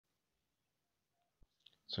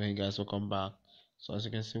So hey guys, welcome back. So as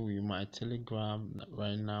you can see with my telegram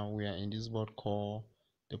right now, we are in this board called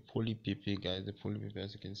the PPEPE, guys. The PPEPE,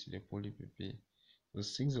 as you can see, the PPEPE. So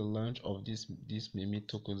since the launch of this meme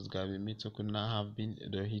tokens, guys, meme token now have been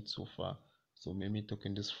the hit so far. So meme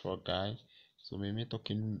token, this frog guy. So meme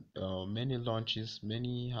token, many launches,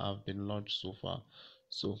 many have been launched so far.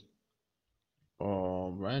 So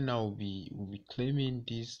right now we'll be claiming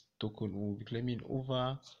this token.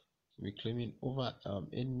 We're claiming over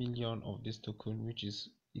 8 million of this token, which is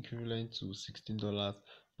equivalent to $16.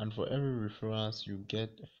 And for every referrals you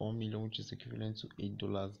get 4 million, which is equivalent to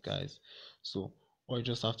 $8, guys. So all you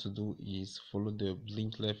just have to do is follow the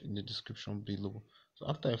link left in the description below. So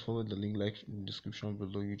after I follow the link left in the description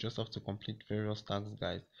below, you just have to complete various tasks,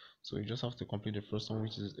 guys. So you just have to complete the first one,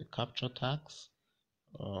 which is a capture task.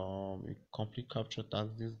 You complete capture task,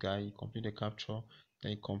 this guy, you complete the capture,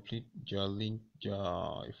 then you complete your link, you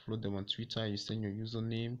follow them on Twitter, you send your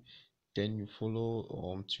username, then you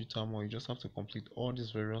follow Twitter more. You just have to complete all these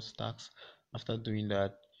various tasks. After doing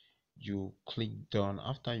that, you click done.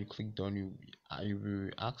 After you click done, you will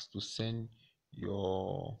be asked to send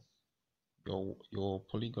your your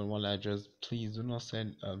Polygon wallet address. Please do not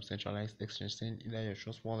send centralized exchange. Send either your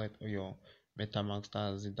Trust wallet or your MetaMask.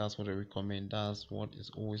 That's what I recommend. That's what is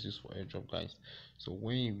always used for airdrop, guys. So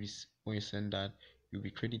when you send that, you'll be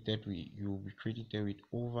credited with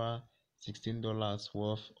over $16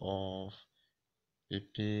 worth of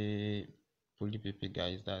Pepe Pepe,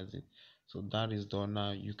 guys. That's it. So that is done.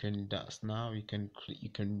 Now you can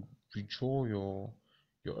withdraw your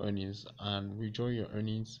earnings, and withdraw your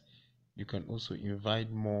earnings. You can also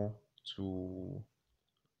invite more to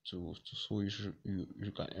so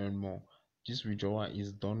you can earn more. This withdrawal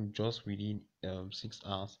is done just within 6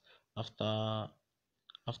 hours after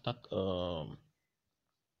after um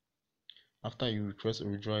after you request a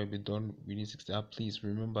withdrawal. Will be done within 60 hours. Please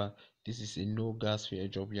remember, this is a no gas fee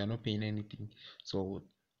job. You are not paying anything. So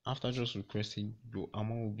after just requesting, your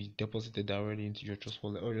amount will be deposited directly into your trust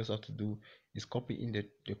wallet. All you just have to do is copy in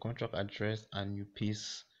the contract address and you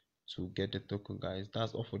paste to get the token, guys.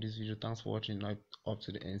 That's all for this video. Thanks for watching up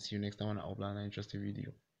to the end. See you next time on an upload an interesting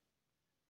video.